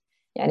مرنة،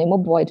 يعني مو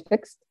بوايد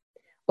fixed.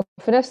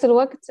 وفي نفس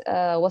الوقت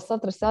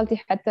وصلت رسالتي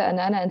حتى أن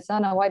أنا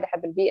إنسانة وايد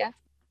أحب البيئة،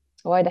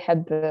 وايد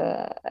أحب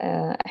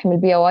أحمي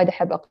البيئة، وايد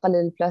أحب أقلل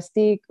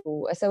البلاستيك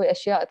وأسوي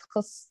أشياء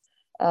تخص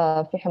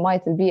في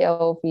حماية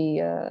البيئة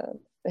وفي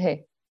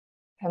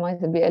حماية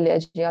البيئة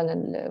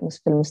لأجيالنا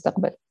في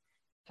المستقبل.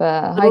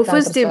 فهاي كانت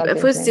رسالتي.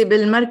 فزتي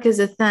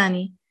بالمركز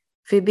الثاني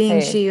في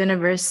being she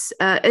universe.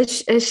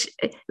 إيش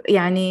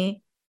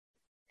يعني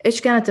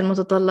إيش كانت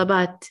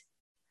المتطلبات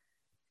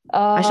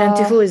عشان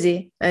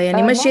تفوزي؟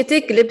 يعني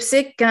مشيتك،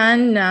 لبسك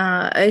كان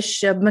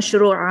إيش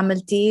بمشروع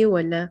عملتيه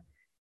ولا؟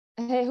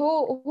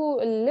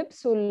 هو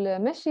اللبس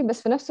والمشي،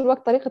 بس في نفس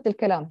الوقت طريقة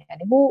الكلام،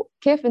 يعني هو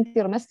كيف أنت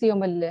رمستي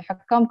يوم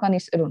الحكام كانوا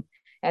يسألون،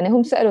 يعني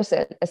هم سألوا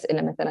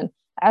أسئلة مثلا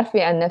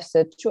عرفي عن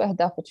نفسك، شو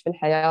أهدافك في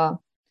الحياة،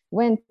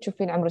 وين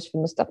تشوفين عمرك في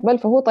المستقبل.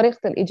 فهو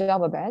طريقة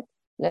الإجابة بعد،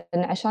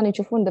 لأن عشان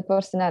يشوفون the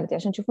personality،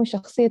 عشان يشوفون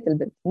شخصية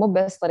البنت، مو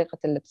بس طريقة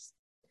اللبس.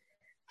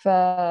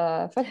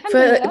 فالحمد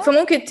لله.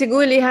 فممكن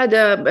تقولي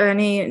هذا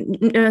يعني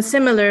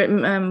similar،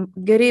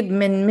 قريب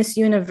من ميس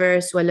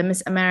يونيفرس ولا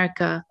ميس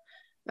أمريكا،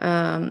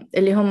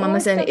 اللي هم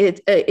مثلا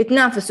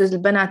يتنافسوا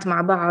البنات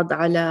مع بعض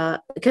على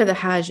كذا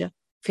حاجة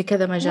في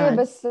كذا مجال.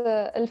 بس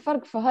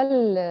الفرق في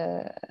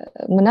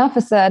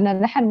هالمنافسة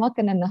أن نحن ما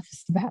كنا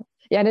ننافس بعض،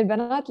 يعني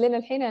البنات لين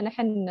الحين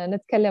نحن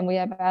نتكلم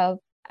ويا بعض،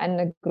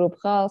 عن جروب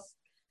خاص،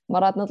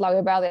 مرات نطلع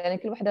ويا بعض، يعني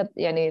كل واحدة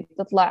يعني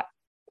تطلع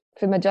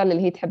في المجال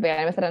اللي هي تحبه.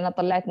 يعني مثلا أنا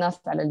طلعت ناس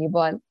على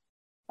اليابان،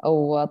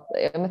 أو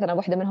مثلا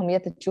واحدة منهم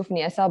جت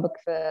تشوفني أسابق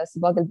في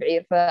سباق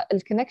البعير،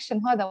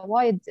 فالكونكشن هذا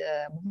وايد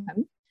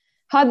مهم.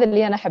 هذا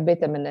اللي أنا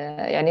حبيته من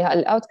يعني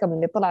الأوتكم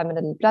اللي طلع من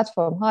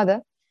البلاتفورم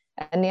هذا،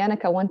 أني أنا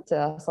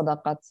كونت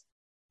صداقات.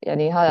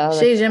 يعني هذا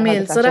شيء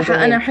جميل صراحة.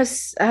 جميل. أنا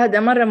أحس هذا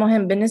مرة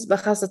مهم بالنسبة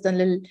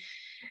خاصة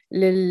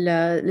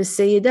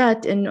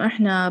للسيدات، إنه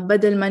إحنا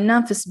بدل ما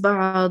ننافس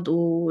بعض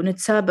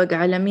ونتسابق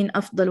على مين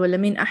أفضل ولا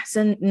مين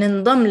أحسن،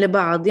 ننضم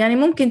لبعض. يعني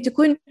ممكن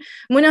تكون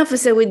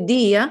منافسة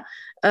ودية،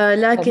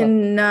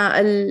 لكن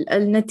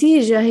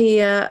النتيجة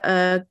هي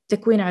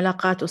تكوين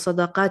علاقات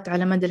وصداقات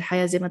على مدى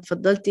الحياة زي ما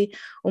تفضلتي،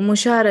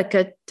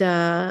 ومشاركة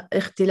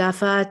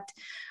اختلافات،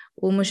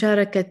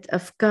 ومشاركة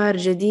أفكار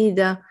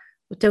جديدة،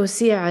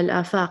 وتوسيع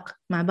الآفاق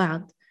مع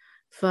بعض.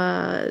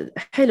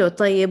 فحلو.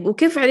 طيب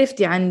وكيف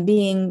عرفتي عن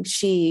being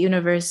she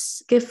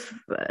universe؟ كيف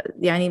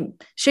يعني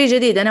شيء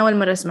جديد أنا أول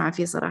مرة أسمع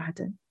فيه صراحة.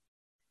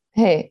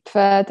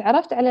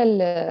 فتعرفت على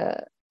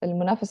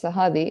المنافسة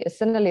هذه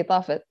السنة اللي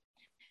طافت،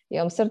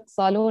 يوم صرت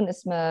صالون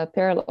اسمه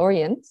بيرل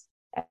أورينت،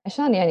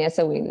 عشان يعني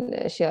أسوي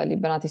الأشياء اللي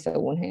بناتي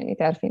يسوونها، يعني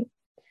تعرفين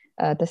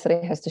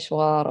تسريح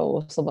استشوار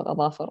وصبغ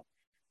أظافر.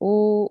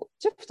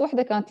 وشفت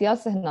واحدة كانت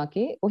ياسة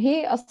هناكي،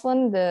 وهي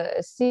أصلا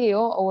السي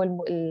او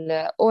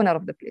الأونر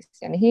اوف ذا بليس،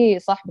 يعني هي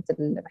صاحبة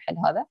المحل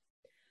هذا.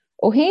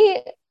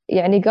 وهي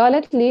يعني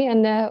قالت لي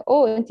أنه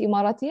أنت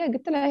إماراتية؟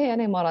 قلت لها هي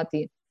أنا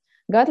إماراتية.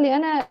 قالت لي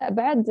أنا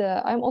بعد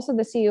I'm also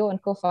the CEO and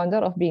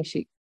co-founder of Being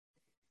She.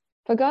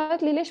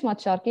 فقالت لي ليش ما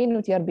تشاركين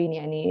وتجربين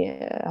يعني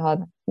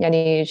هذا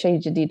يعني شيء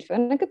جديد.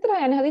 فأنا قلت لها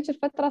يعني هذيك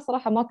الفترة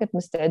صراحة ما كنت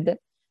مستعدة،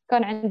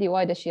 كان عندي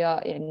وايد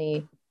أشياء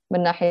يعني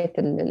من ناحية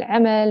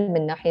العمل،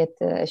 من ناحية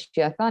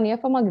أشياء ثانية،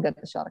 فما قدرت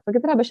أشارك.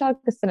 فقلت لها بشارك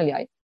السنة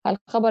الجاية.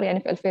 هالخبر يعني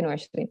في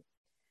 2020.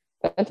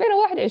 في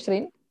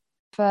 2021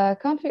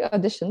 فكان في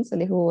أوديشنز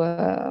اللي هو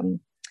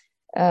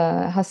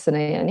هالسنة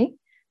يعني.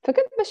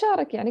 فكنت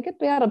بشارك، يعني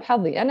كنت بجرب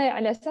حظي أنا،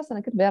 على أساس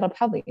أنا كنت بجرب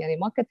حظي، يعني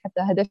ما كنت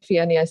حتى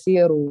هدفي أني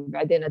أسير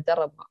وبعدين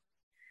أتدرب.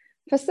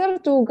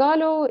 فسرت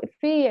وقالوا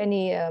في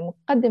يعني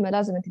مقدمة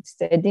لازم أنت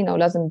تستعدين أو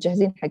لازم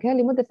تجهزين حقها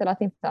لمدة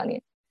 30 ثانية.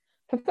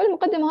 ففي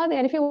المقدمة هذه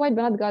يعني في وايد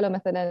بنات قالوا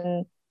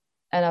مثلا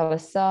أنا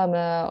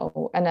رسامة،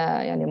 أو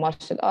أنا يعني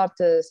مارشال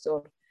آرتست،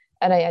 أو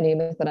أنا يعني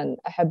مثلا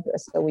أحب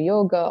أسوي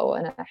يوغا، أو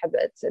أنا أحب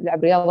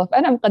ألعب رياضة.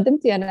 فأنا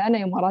مقدمتي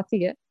أنا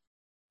إماراتية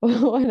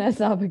وأنا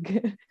أسابق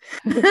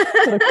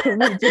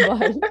ركوب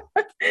الجبال،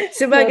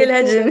 سباق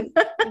الهجن.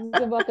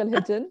 سباق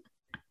الهجن.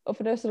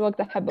 وفي نفس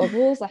الوقت أحب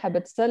أغوص، أحب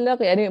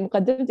أتسلق. يعني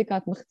مقدمتي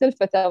كانت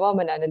مختلفة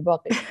تماما عن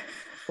الباقي.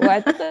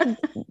 واعتقد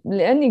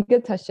لاني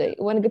قلت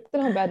هالشيء، وانا قلت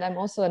لهم بعد I'm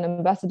also an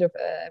ambassador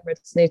for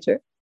Emirates Nature،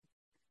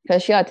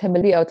 فاشياء تهم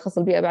البيئه وتخص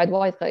البيئه بعد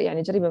وايد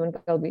يعني قريبه من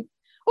قلبي.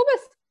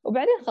 وبس.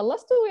 وبعدين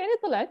خلصت ويعني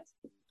طلعت.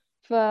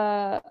 ف...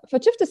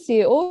 فشفت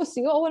السي او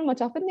اول ما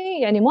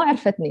شافتني يعني ما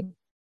عرفتني.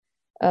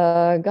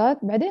 قالت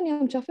بعدين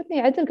يوم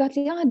شافتني عدل قالت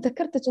لي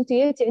تذكرتك انت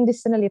جيتي عندي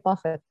السنه اللي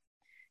طافت.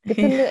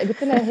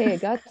 قلت لها هي.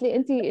 قالت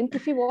لي انت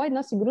في وايد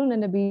ناس يقولون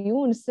انه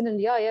بيجون السنه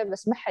الجايه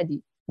بس ما حد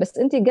بس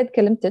انت قد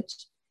كلمتك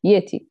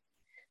جيتي.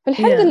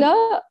 فالحمد yeah. لله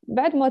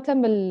بعد ما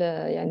تم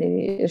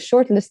يعني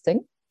الشورت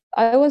ليستنج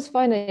I was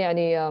final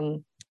يعني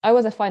I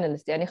was a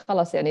finalist، يعني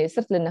خلاص يعني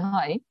صرت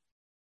للنهائي.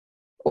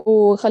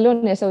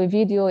 وخلوني أسوي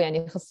فيديو يعني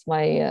يخص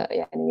معي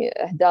يعني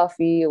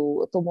أهدافي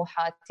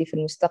وطموحاتي في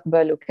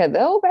المستقبل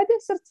وكذا. وبعدين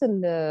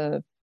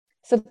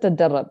صرت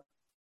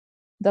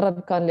درب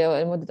كان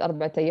لمدة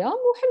 4 أيام،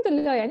 والحمد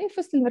لله يعني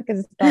فزت المركز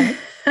الثاني.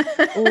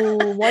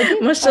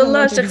 ووايدين ما شاء كانوا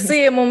الله، موجودين.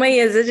 شخصية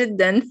مميزة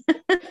جدا.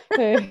 فزت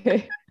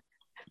المركز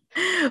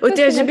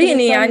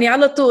وتعجبيني يعني الثاني.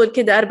 على طول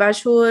كده 4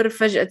 شهور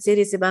فجأة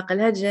تصيري سباق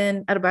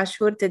الهجن، 4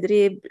 شهور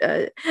تدريب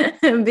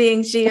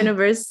being she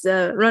universe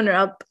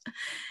runner up.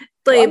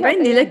 طيب و4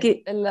 عندي أيام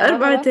لك الرنر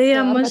 4 أب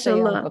أيام ما 4 شاء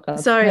أيام الله، فقط.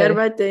 سوري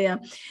 4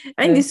 أيام.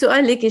 عندي هي.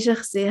 سؤال لك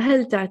شخصي،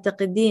 هل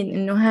تعتقدين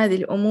إنه هذه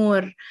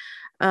الأمور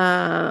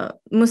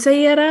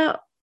مسيرة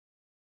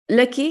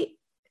لك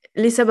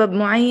لسبب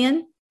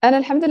معين؟ أنا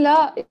الحمد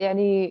لله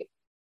يعني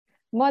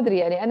ما أدري،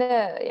 يعني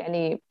أنا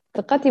يعني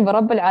ثقتي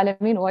برب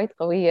العالمين وايد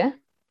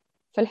قوية.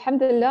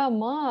 فالحمد لله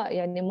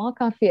ما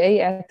كان في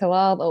أي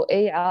اعتراض أو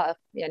أي عائق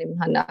يعني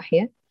من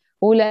هالناحية.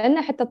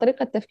 ولأن حتى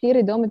طريقة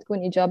تفكيري دوم تكون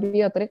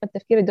إيجابية، وطريقة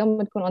تفكيري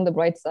دوم تكون on the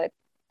bright side.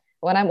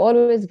 وأنا I'm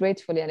always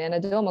grateful، يعني أنا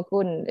دوم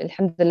أكون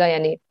الحمد لله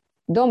يعني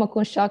دوم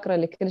أكون شاكرة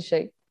لكل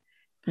شيء.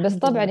 بس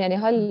الحمد طبعا لله. يعني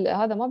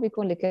هذا ما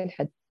بيكون لكل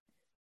حد.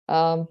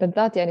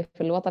 بالذات يعني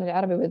في الوطن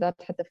العربي،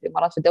 بالذات حتى في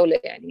الإمارات، في دولة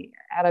يعني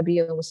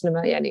عربية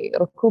ومسلمة، يعني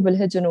ركوب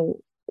الهجن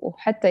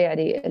وحتى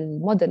يعني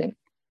الموديلينج،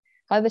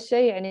 هذا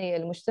الشيء يعني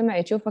المجتمع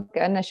يشوفه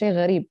كأنه شيء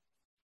غريب.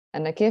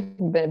 أن كيف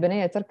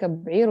بنية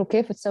تركب بعير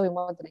وكيف تسوي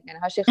موديلينج، يعني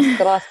هالشيء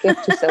اختراس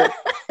كيف تسوي.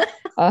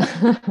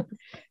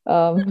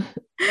 آم،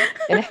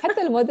 يعني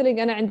حتى الموديلينج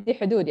أنا عندي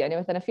حدود، يعني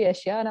مثلا في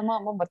أشياء أنا ما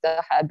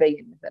مرتاحة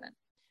أبين مثلا.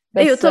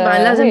 أيوة بس طبعا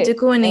لازم هي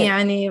تكوني هي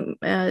يعني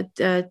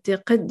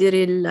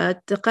تقدري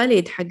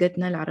التقاليد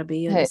حقتنا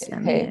العربية هي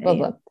والإسلامية. أيوة.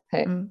 بالضبط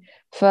هي. أمم.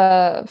 ف...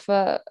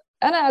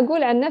 فأنا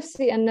أقول عن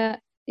نفسي أن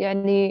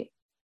يعني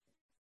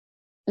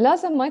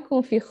لازم ما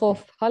يكون في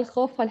خوف.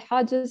 هالخوف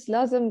هالحاجز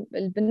لازم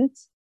البنت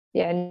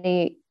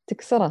يعني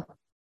تكسره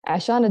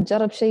عشان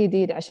تجرب شيء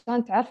جديد،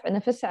 عشان تعرف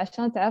نفسها،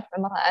 عشان تعرف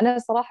عمرها. أنا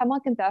صراحة ما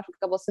كنت أعرف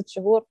قبل 6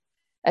 شهور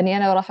أني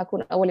أنا راح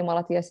أكون أول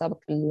إماراتية سابق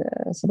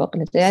السباق،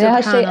 يعني سبحان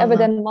هالشيء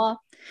أبدا الله.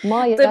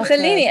 ما طيب ياسه في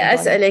خليني بالي.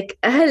 أسألك،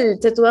 هل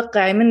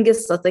تتوقعي من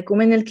قصتك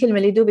ومن الكلمة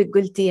اللي دوبك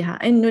قلتيها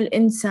إنه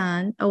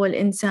الإنسان أو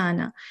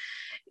الإنسانة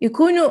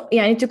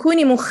يعني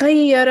تكوني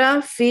مخيرة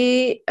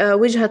في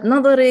وجهة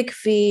نظرك،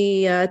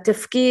 في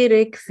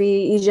تفكيرك، في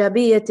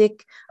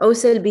إيجابيتك أو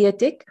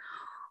سلبيتك؟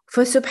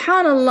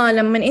 فسبحان الله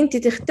لما أنت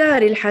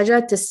تختاري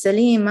الحاجات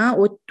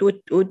السليمة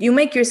you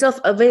make yourself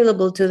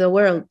available to the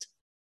world،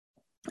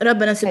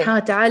 ربنا سبحانه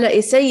هي وتعالى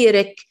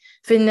يسيرك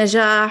في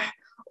النجاح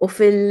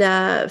وفي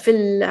في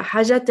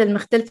الحاجات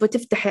المختلفة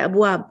وتفتحي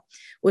أبواب.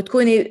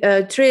 وتكوني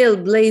تريل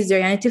بليزر،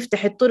 يعني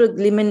تفتح الطرق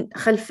لمن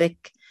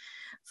خلفك.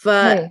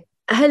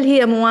 فهل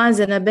هي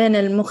موازنة بين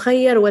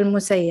المخير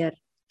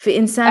والمسير في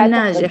إنسان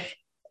ناجح؟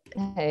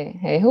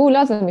 هي هو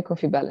لازم يكون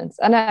في بالانس.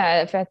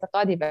 أنا في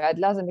اعتقادي بعد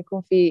لازم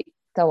يكون في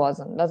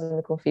توازن، لازم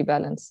يكون في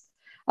بالانس.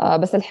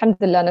 بس الحمد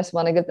لله نفس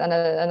ما أنا قلت،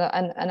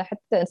 أنا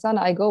حتى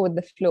إنسانة I go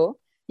with the flow.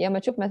 لما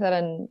تشوف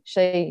مثلا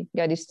شيء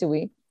قاعد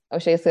يستوي أو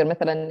شيء يصير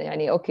مثلا،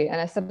 يعني أوكي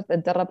أنا صرت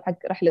أتدرب حق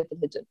رحلة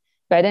الهجن،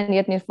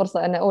 بعدين جتني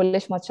الفرصة أن أقول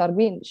ليش ما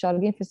تشاركين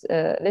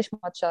في ليش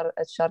ما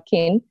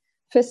تشاركين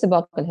في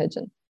سباق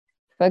الهجن.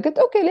 فقلت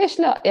أوكي ليش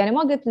لا، يعني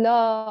ما قلت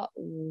لا،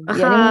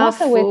 يعني ما أخاف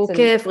سويت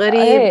وكيف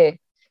غريب. إيه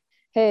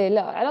هي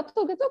لا، على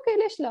طول قلت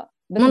أوكي ليش لا،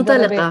 بتدربين.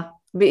 منطلقة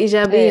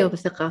بإيجابية هي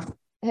وبثقة.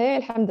 هي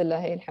الحمد لله،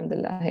 هي الحمد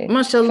لله هي.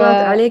 ما شاء الله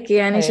عليك،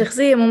 يعني هي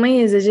شخصية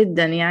مميزة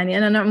جدا، يعني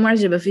أنا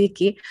معجبة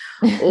فيكي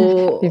حبيبتي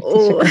و...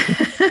 شكرا.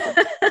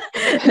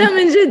 لا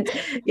من جد،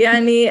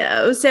 يعني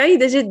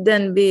وسعيدة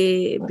جدا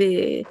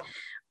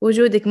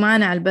بوجودك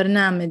معنا على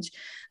البرنامج.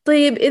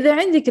 طيب إذا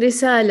عندك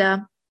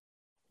رسالة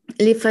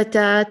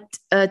لفتاة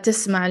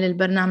تسمع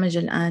للبرنامج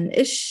الآن،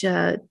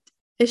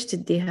 إيش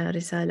تديها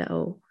رسالة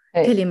أو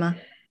هي كلمة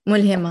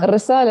ملهمة؟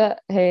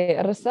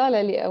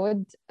 الرسالة اللي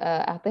أود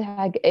أعطيها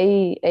حق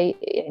أي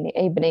يعني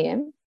أي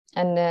بنية،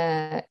 أن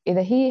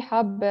إذا هي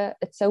حابة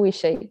تسوي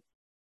شيء،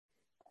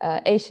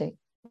 أي شيء،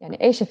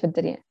 يعني أي شيء في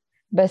الدنيا،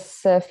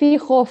 بس في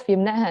خوف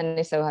يمنعها أن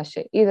يسوي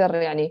هالشيء،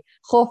 إذا يعني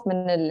خوف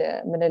من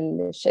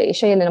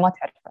الشيء اللي ما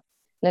تعرفه،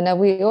 لأن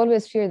we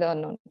always fear the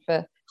unknown.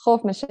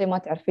 فخوف من شيء ما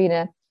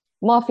تعرفينه،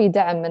 ما في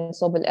دعم من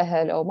صوب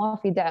الأهل، أو ما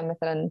في دعم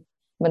مثلا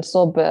من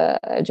صوب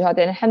جهات.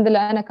 يعني الحمد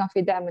لله أنا كان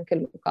في دعم من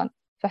كل مكان،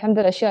 فالحمد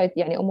لله أشياء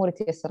يعني أموري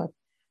تيسرت.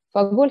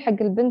 فأقول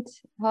حق البنت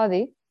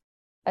هذه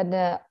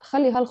أن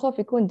خلي هالخوف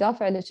يكون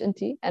دافع لك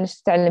أنت أنك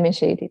تتعلمين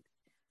شيء جديد.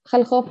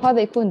 خلي الخوف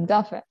هذا يكون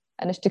دافع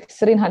أنك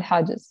تكسرين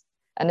هالحاجز،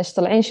 أنك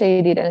تطلعين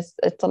شيء جديد، أنك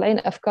تطلعين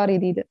أفكار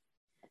جديدة.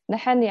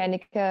 نحن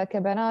يعني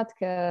كبنات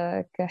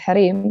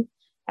كحريم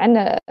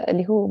عندنا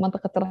اللي هو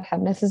منطقة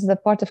الرحم. This is the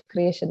part of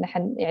creation.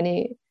 نحن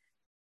يعني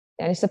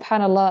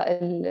سبحان الله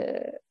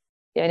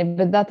يعني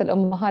بالذات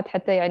الأمهات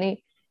حتى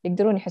يعني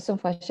يقدرون يحسون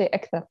في هالشيء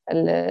أكثر.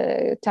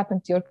 tap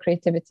into your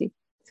creativity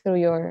through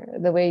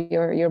the way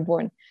you're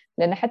born.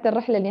 لأن حتى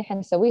الرحلة اللي نحن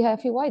نسويها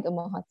في وايد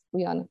أمهات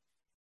ويانا،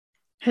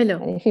 حلو،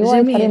 يعني في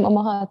وايد حريم جميل.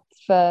 أمهات.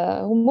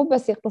 فهو مو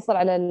بس يقتصر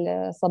على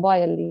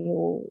الصبايا اللي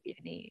هو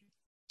يعني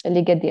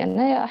اللي قدي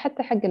أنا،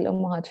 حتى حق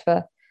الأمهات.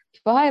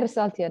 فهاي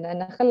رسالتي أنا،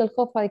 أن خلي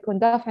الخوف هاي يكون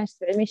دافع أنك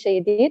تتعلمين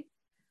شيء جديد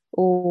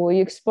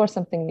و you explore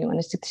something new،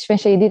 أنك تكتشفين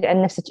شيء جديد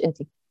عن نفسك أنت.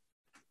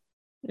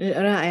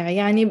 رائع.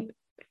 يعني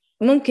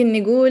ممكن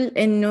نقول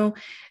إنه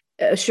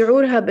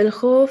شعورها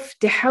بالخوف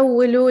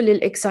تحوله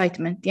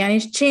للإكسايتمنت، يعني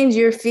change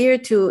your fear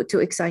to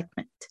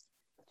excitement.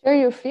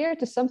 Share your fear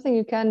to something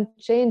you can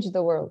change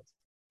the world.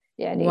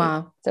 يعني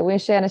واو،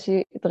 تسوين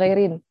شيء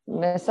تغيرين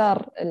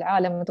مسار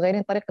العالم،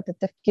 تغيرين طريقة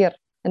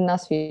التفكير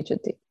الناس في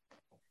جدي.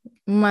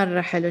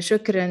 مرة حلو،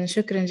 شكرا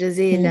شكرا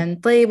جزيلا.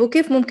 طيب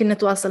وكيف ممكن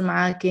نتواصل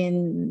معاك؟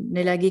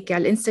 نلاقيك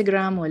على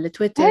الإنستغرام ولا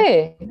تويتر؟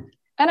 هي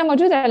أنا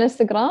موجودة على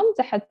الإنستغرام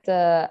تحت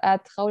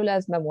 @خولة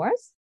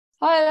memoirs.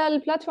 هاي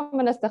البلاتفورم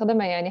أنا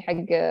أستخدمها يعني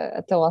حق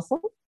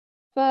التواصل،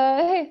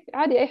 فهي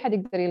عادي أي حد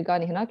يقدر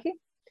يلقاني هناك.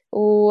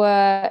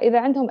 وإذا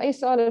عندهم أي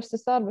سؤال أو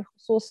استفسار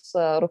بخصوص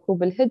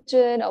ركوب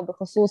الهجن، أو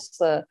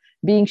بخصوص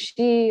being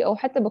she، أو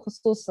حتى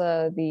بخصوص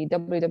the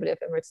WWF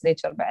Emirates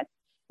Nature بعد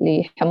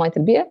لحماية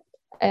البيئة،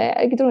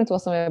 يقدرون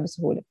يتواصلون معي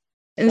بسهولة.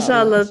 إن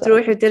شاء الله إن شاء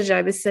الله تروحي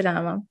وترجعي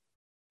بالسلامة.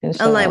 إن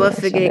شاء الله الله إن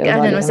شاء الله يوفقك، يا أهلا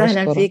الغالية،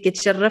 وسهلا مشكورة. فيك،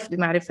 تشرفت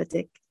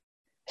بمعرفتك.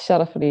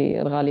 الشرف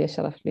لي الغالية،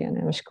 الشرف لي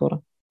أنا،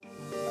 مشكورة.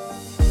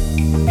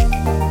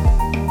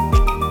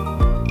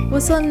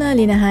 وصلنا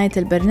لنهاية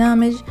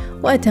البرنامج،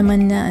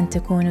 وأتمنى أن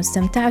تكونوا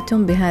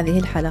استمتعتم بهذه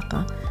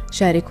الحلقة.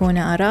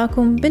 شاركونا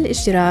آراءكم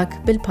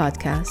بالاشتراك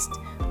بالبودكاست،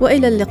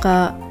 وإلى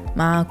اللقاء.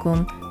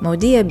 معكم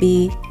مودية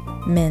بي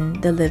من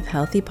The Live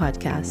Healthy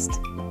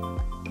Podcast.